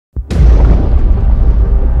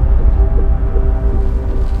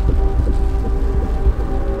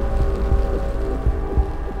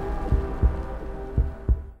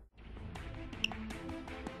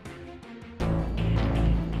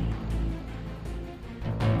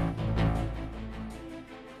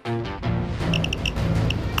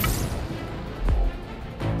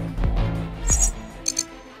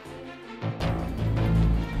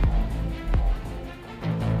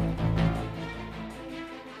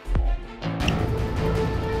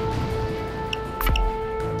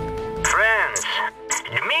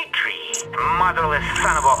motherless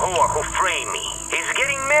son of a whore who framed me. He's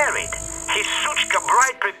getting married. His Suchka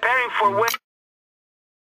bride preparing for wedding.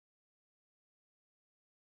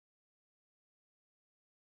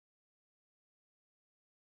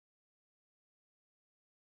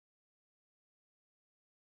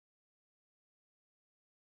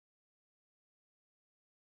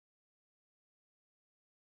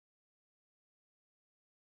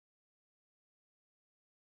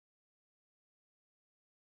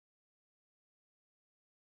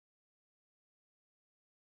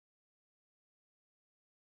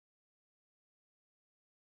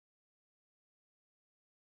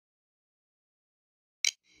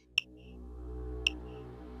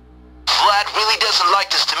 VLAD really doesn't like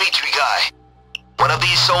this Dmitri guy. One of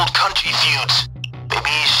these old country feuds.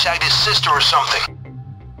 Maybe he shagged his sister or something.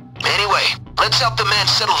 Anyway, let's help the man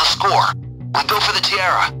settle the score. We go for the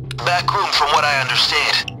tiara. Back room from what I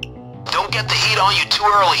understand. Don't get the heat on you too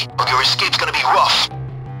early, or your escape's gonna be rough.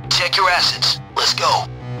 Check your assets. Let's go.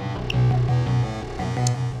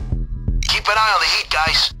 Keep an eye on the heat,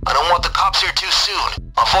 guys. I don't want the cops here too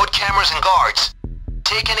soon. Avoid cameras and guards.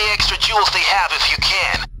 Take any extra jewels they have if you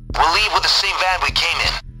can. We'll leave with the same van we came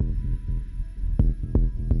in.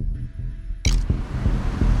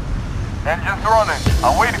 Engine's running.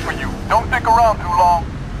 I'm waiting for you. Don't stick around too long.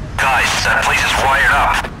 Guys, that place is wired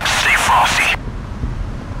up. Stay frosty.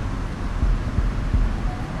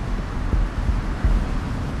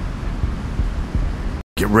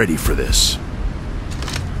 Get ready for this.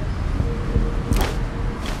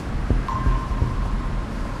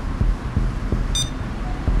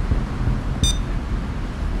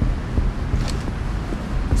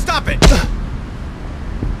 Stop it!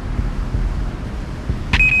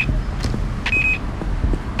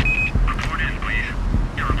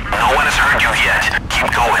 No one has heard you yet.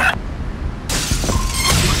 Keep going.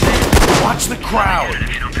 Watch the crowd!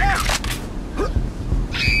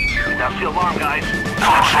 That's the alarm, guys.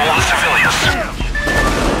 Control the civilians.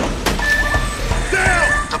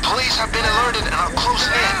 Down! The police have been alerted and are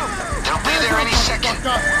closing in. They'll be there any second.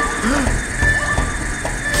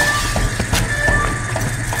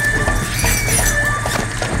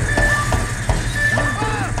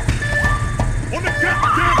 On the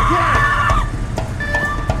goddamn ground!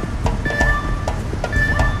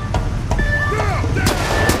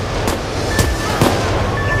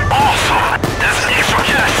 Awesome! There's an extra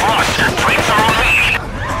cash for us. Drinks are on me.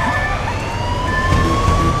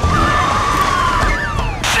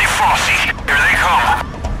 Stay frosty. Here they come.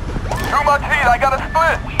 Too much heat. I gotta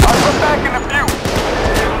split. I'll come back in a few.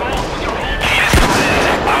 Heat is coming in.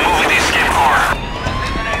 I'm moving the escape car.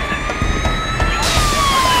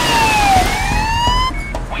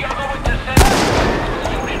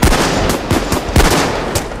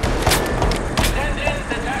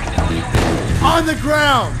 On the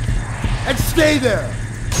ground! And stay there!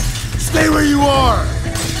 Stay where you are!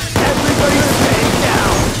 Everybody stay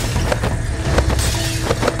down!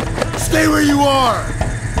 Stay where you are!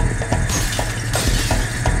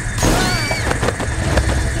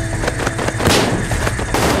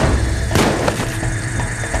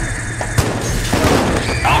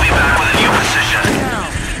 I'll be back with a new position.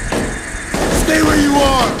 Stay where you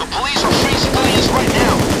are! The police are freeing civilians right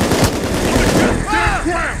now. Goddamn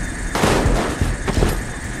ground!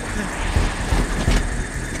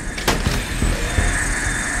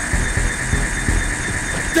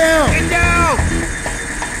 Down! Get down!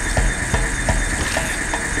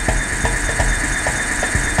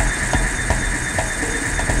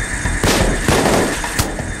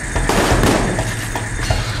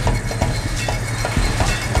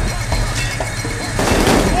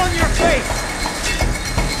 On your face!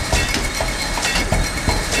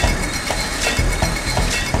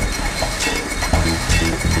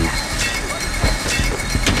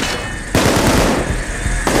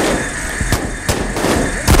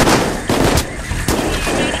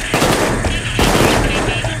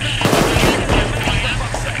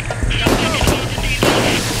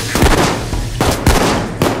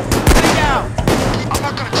 I'm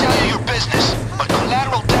not gonna tell you your business, but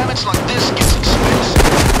collateral damage like this gets expensive.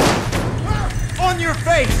 On your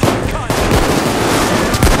face!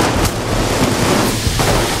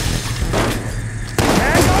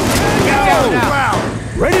 Get down now!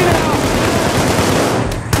 Ready now!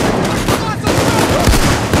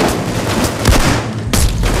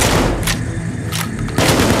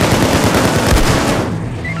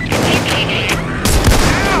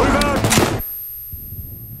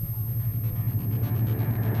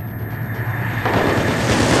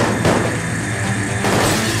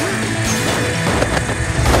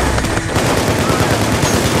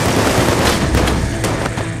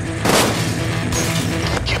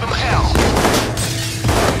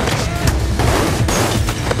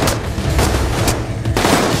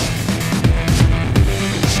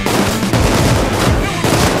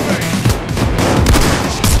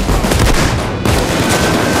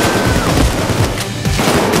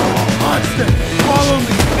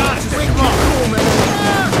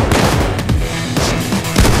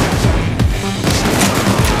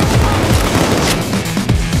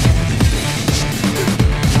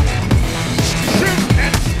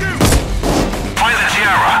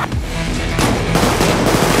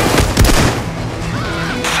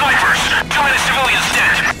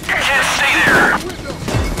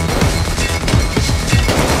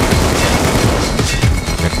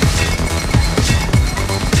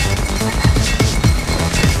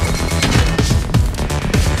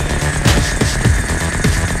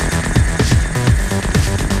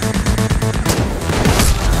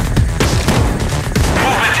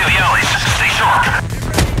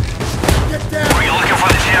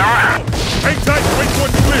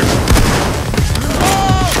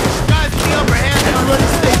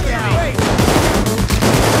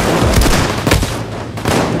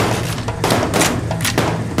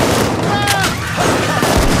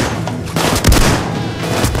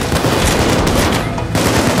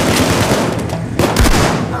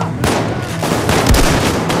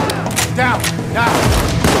 Down! Now!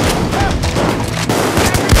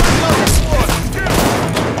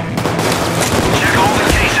 Check all the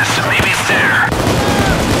cases. Maybe it's there.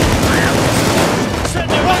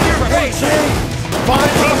 Hey, James!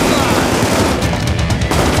 Find the line!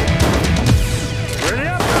 Ready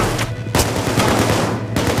up!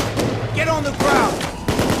 Get on the ground!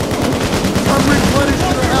 I'm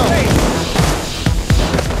replenishing your health!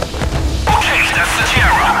 Okay, that's the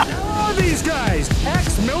Tiara. Oh, these guys!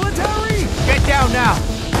 Ex-military? Get down now!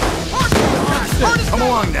 Come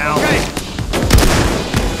along now. Okay.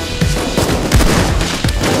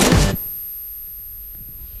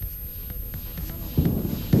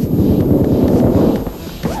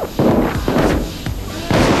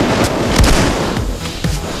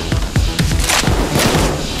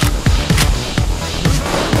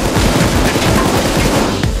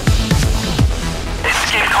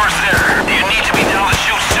 Escape car's there. You need to be down the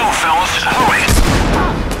chute soon, fellas. Hurry.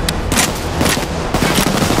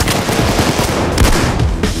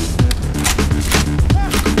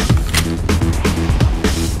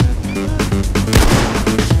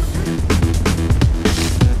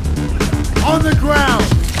 On the ground!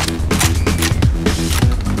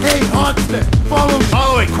 Hey, Hodgson! Follow me!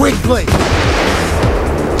 Following. Quickly!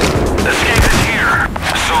 Escape is here.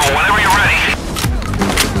 So, whenever you're ready.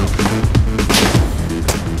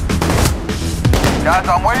 Guys,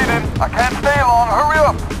 I'm waiting. I can't stay long. Hurry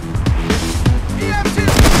up.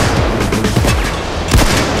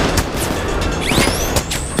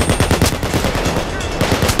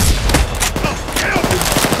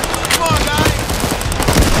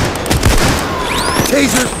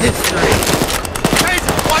 Taser's history!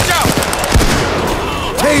 Taser, watch out!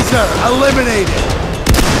 Taser eliminated!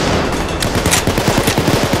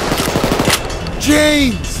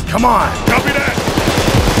 James! Come on. Copy that.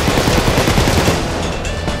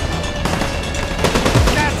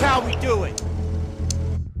 That's how we do it!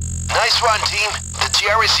 Nice run, team. The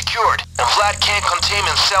Tiara is secured, and Vlad can't contain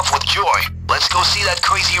himself with joy. Let's go see that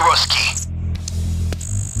crazy Rusky.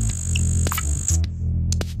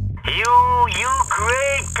 You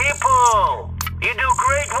great people! You do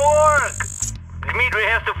great work! Dmitri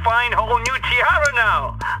has to find a whole new Tiara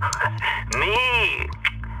now. Me,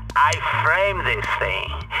 I framed this thing.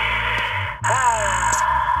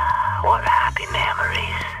 What happy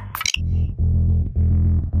memories.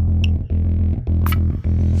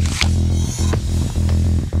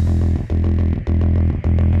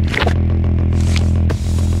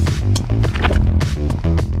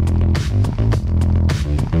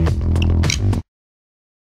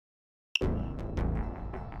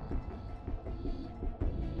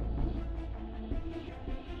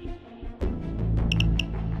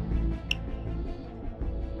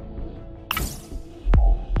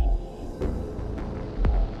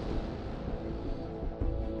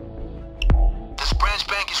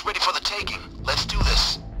 Ready for the taking. Let's do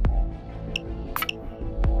this.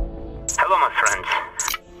 Hello, my friends.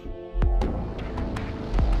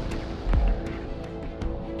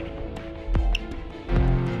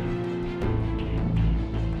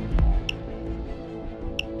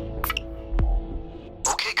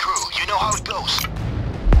 Okay, crew, you know how it goes.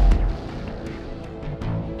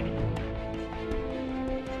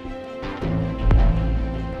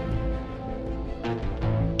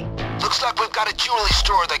 Looks like we've got a jewelry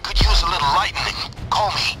store that could use a little lightening.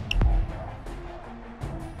 Call me.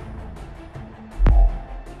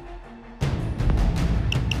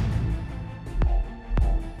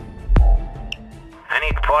 I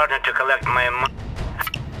need a partner to collect my money.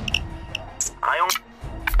 I don't...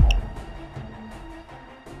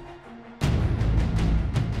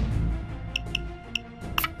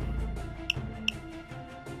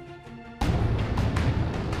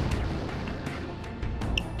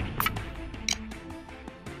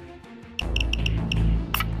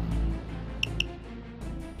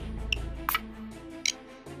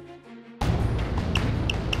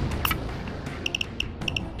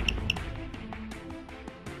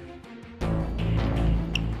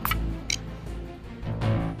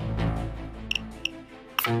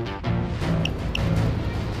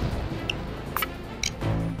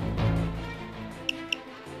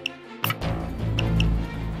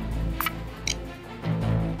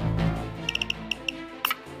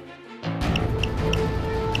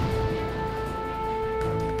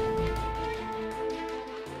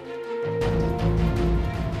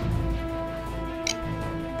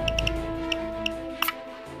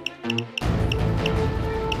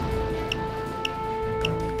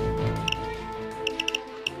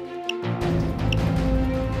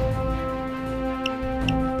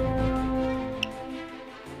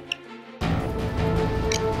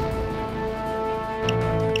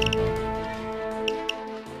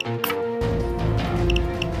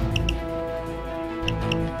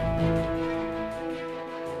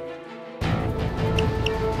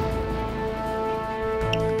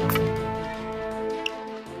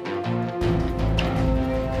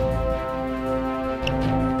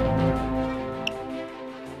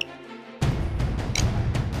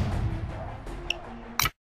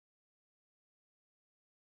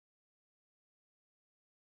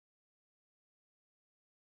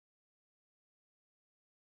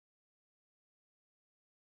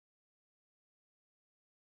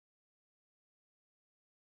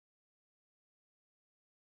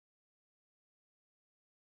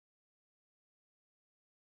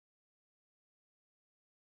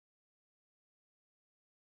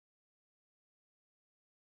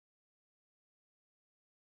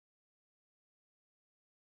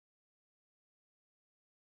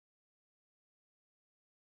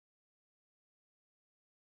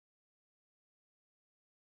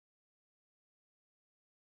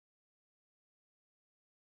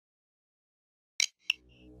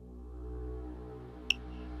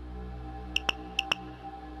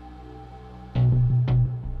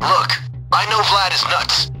 Look, I know Vlad is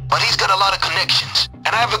nuts, but he's got a lot of connections, and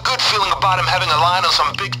I have a good feeling about him having a line on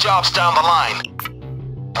some big jobs down the line.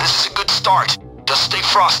 This is a good start. Just stay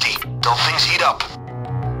frosty till things heat up.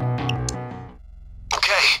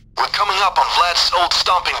 Okay, we're coming up on Vlad's old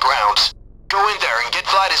stomping grounds. Go in there and get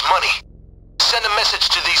Vlad his money. Send a message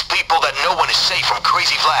to these people that no one is safe from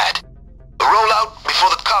Crazy Vlad. Roll out before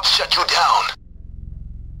the cops shut you down.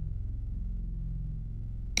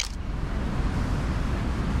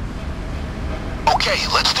 Okay,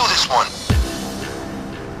 let's do this one.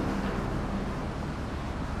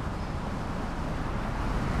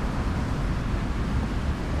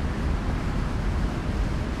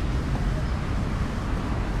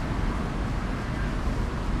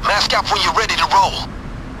 Mask up when you're ready to roll.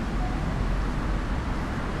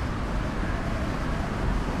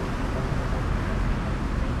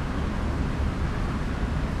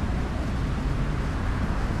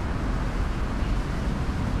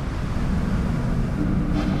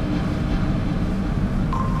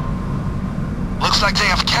 Looks like they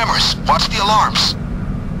have cameras. Watch the alarms.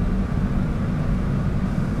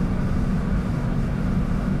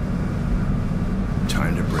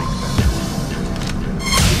 Time to break them.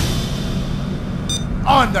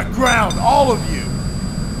 On the ground, all of you!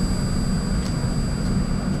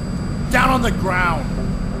 Down on the ground!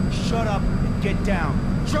 Shut up and get down.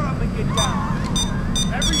 Shut up and get down.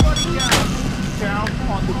 Everybody down. Down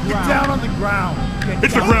on the ground. Get down on the ground!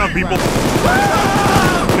 Hit the ground, people!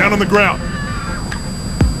 Down on the ground!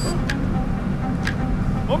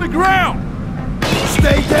 On the ground!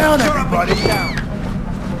 Stay down, everybody! Down.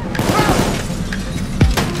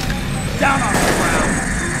 Down on the ground!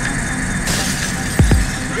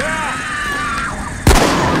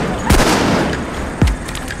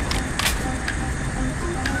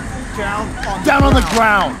 Down on the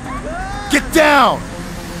ground! Get down!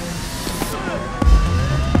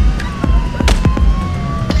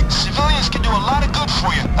 Civilians can do a lot of good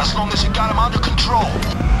for you, as long as you got them under control.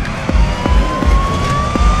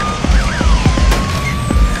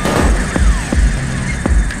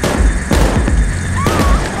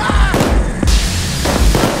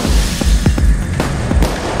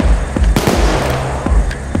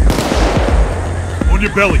 On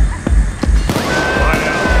your belly!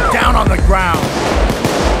 Down on the ground!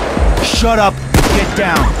 Shut up and get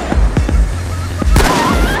down.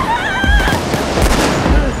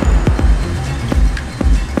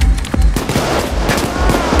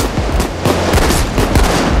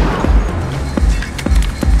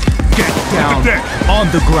 Get down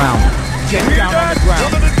on the ground. Get down on the ground.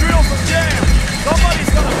 Some of the drills are jammed! Somebody's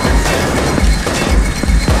gonna fix it!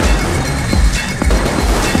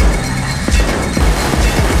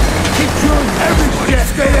 Keep drilling everybody!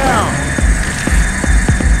 Stay down!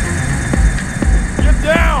 Get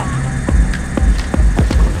down!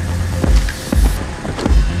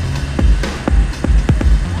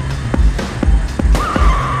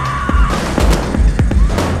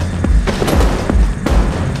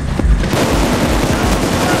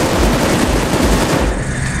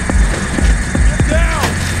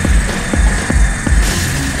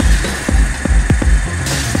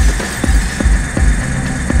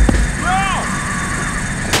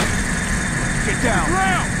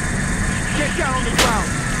 Get down on the ground.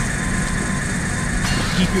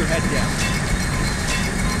 Keep your head down.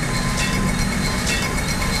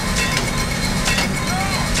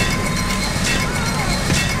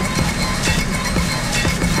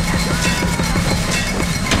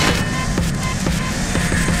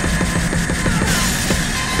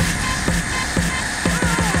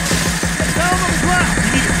 Get down on the ground! We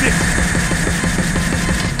need a fix!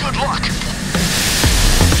 Good luck.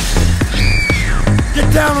 Get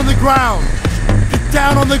down on the ground! Get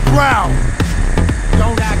down on the ground!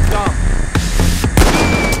 Don't act dumb.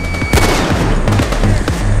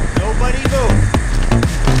 Nobody move.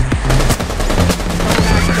 Don't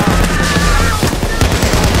act dumb.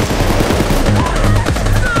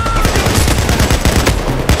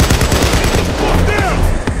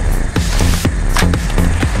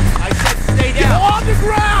 I said stay down. Get on the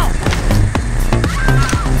ground!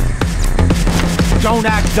 Don't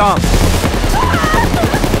act dumb.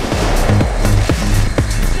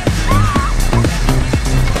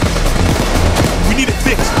 We need it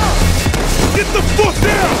fixed! Get the fuck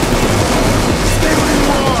down! Stay where you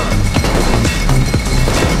are!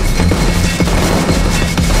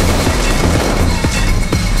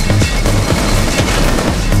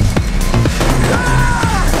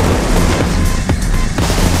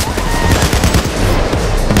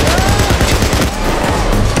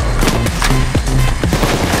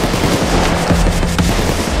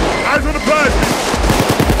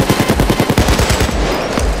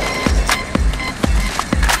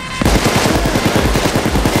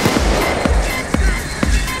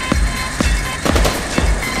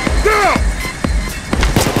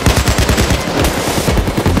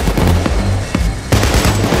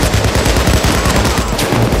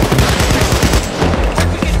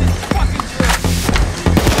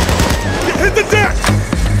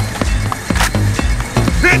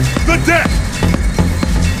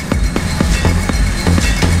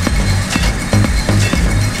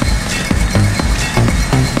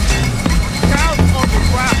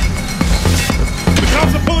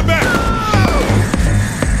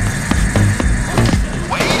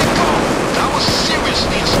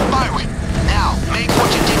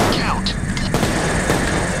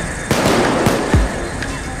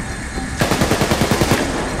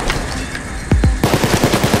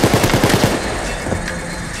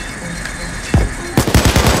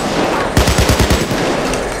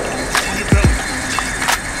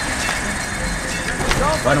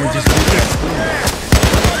 Why don't we just do this?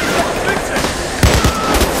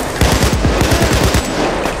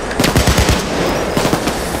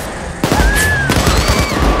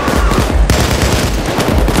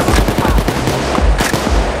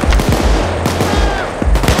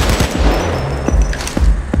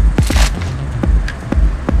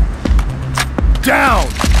 Down!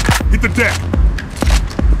 Hit the deck!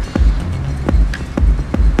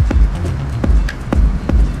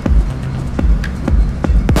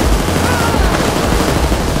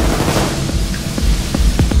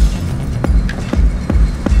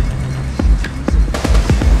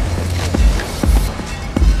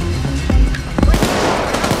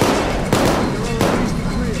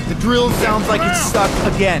 The drill sounds like it's stuck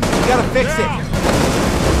again. We gotta fix it.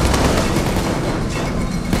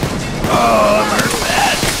 Oh, I'm hurt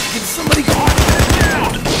bad. Can somebody go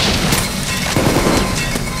down?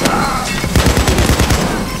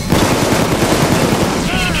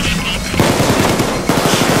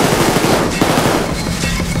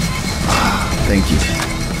 Thank you.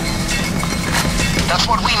 That's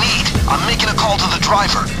what we need. I'm making a call to the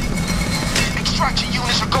driver. Extraction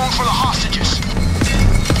units are going for the hostages.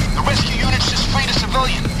 The rescue units just freed a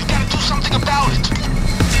civilian. You gotta do something about it.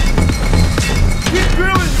 Keep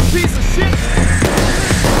drilling, you piece of shit!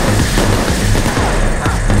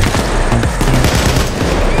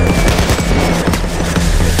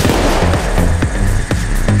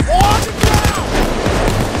 On the ground!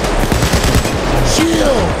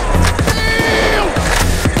 Shield!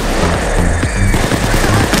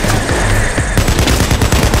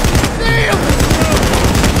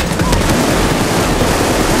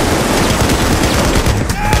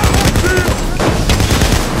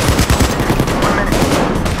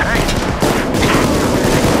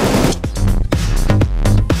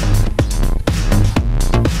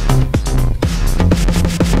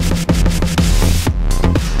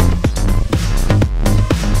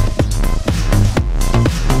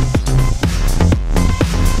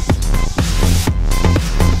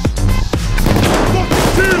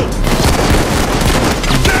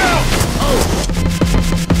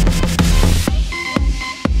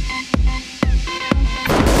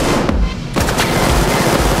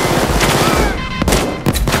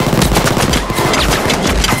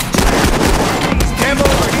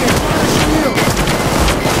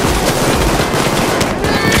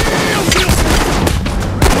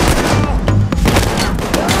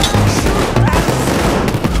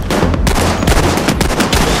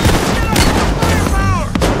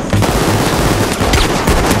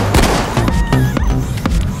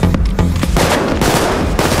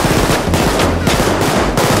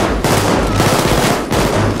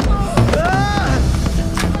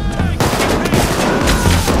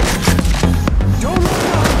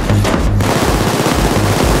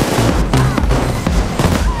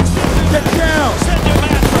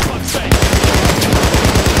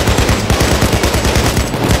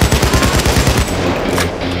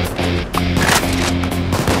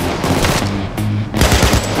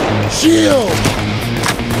 Shield!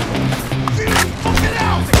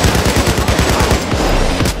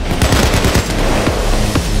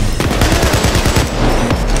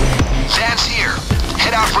 Dan's here.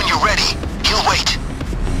 Head out when you're ready. He'll wait.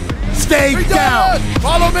 Stay down!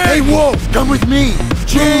 Follow me! Hey, Wolf, come with me!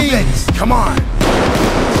 James! Come on!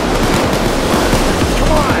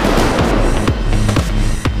 Come on!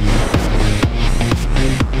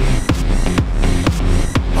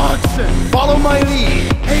 Hodgson, follow my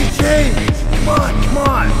lead! Hey, James! Come on, come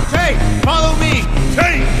on! Hey, follow me!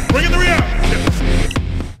 Hey, bring in the reaction!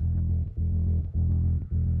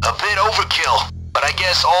 A bit overkill, but I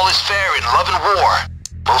guess all is fair in love and war.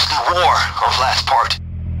 Mostly war, of last part.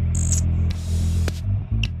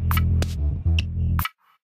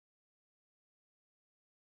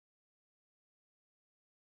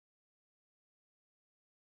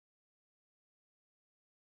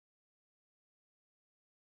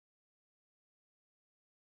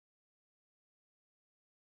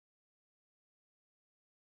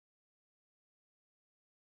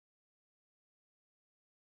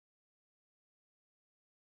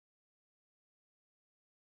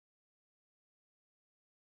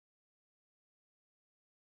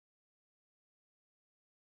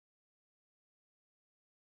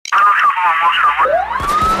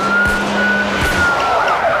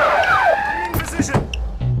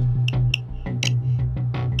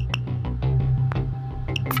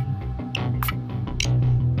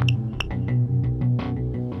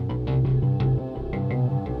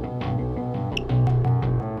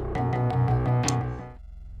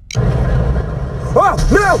 Oh,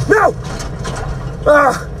 no!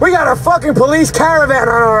 We got a fucking police caravan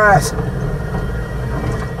on our ass!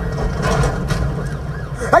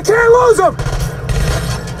 I can't lose them!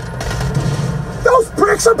 Those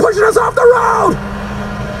pricks are pushing us off the road!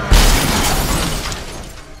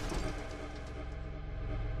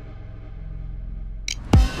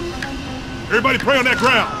 Everybody pray on that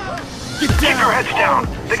ground! Get Keep down! your heads down.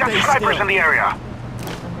 They got Stay snipers still. in the area.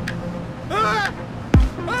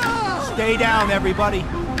 Stay down, everybody.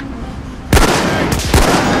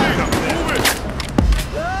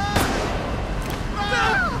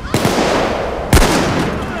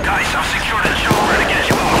 Guys, I've secured the chopper to get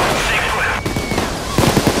you out. Stay put.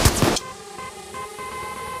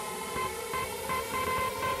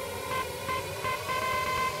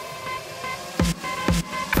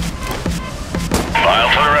 File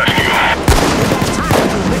to the rescue.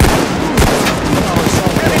 There's no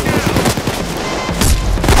advantage in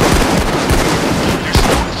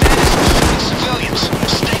shooting civilians.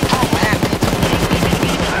 Stay pro, man.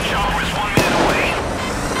 The chopper is 1 minute away.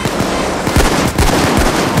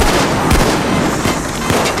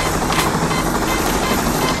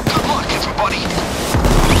 Good luck, everybody.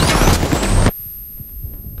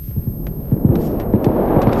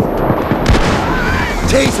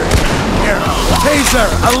 Taser! Here. Taser!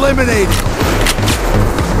 Eliminated!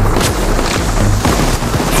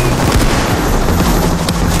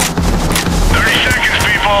 30 seconds,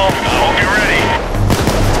 people. Hope you're ready.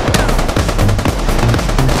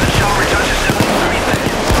 The chopper touches 73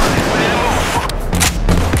 seconds. Way to move.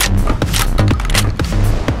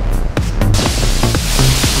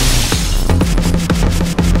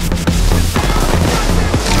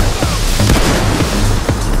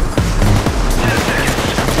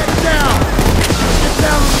 Get down! Get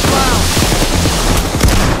down on the ground!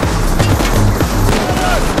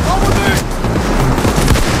 Come with me!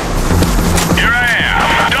 Here I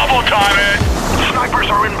am. Double time it. Snipers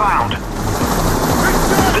are inbound.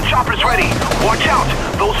 The chopper's ready. Watch out.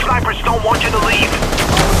 Those snipers don't want you to leave.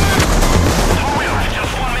 Four-wheelers,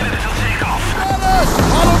 just 1 minute until takeoff.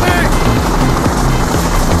 Follow me!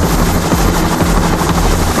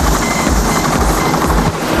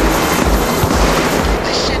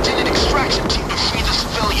 They sent in an extraction team to free the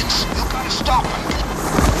civilians. You gotta stop them.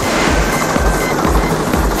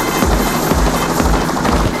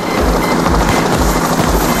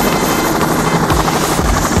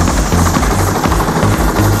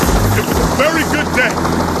 It was a very good day.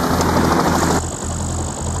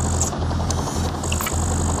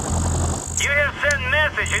 You have sent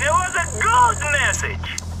message, and it was a good message.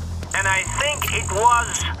 And I think it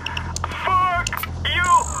was fuck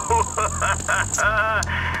you.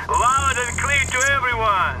 Loud and clear to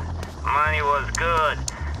everyone. Money was good.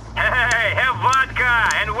 Hey, have vodka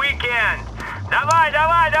and weekend. Давай,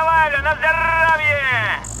 давай, давай, на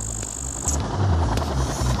здоровье.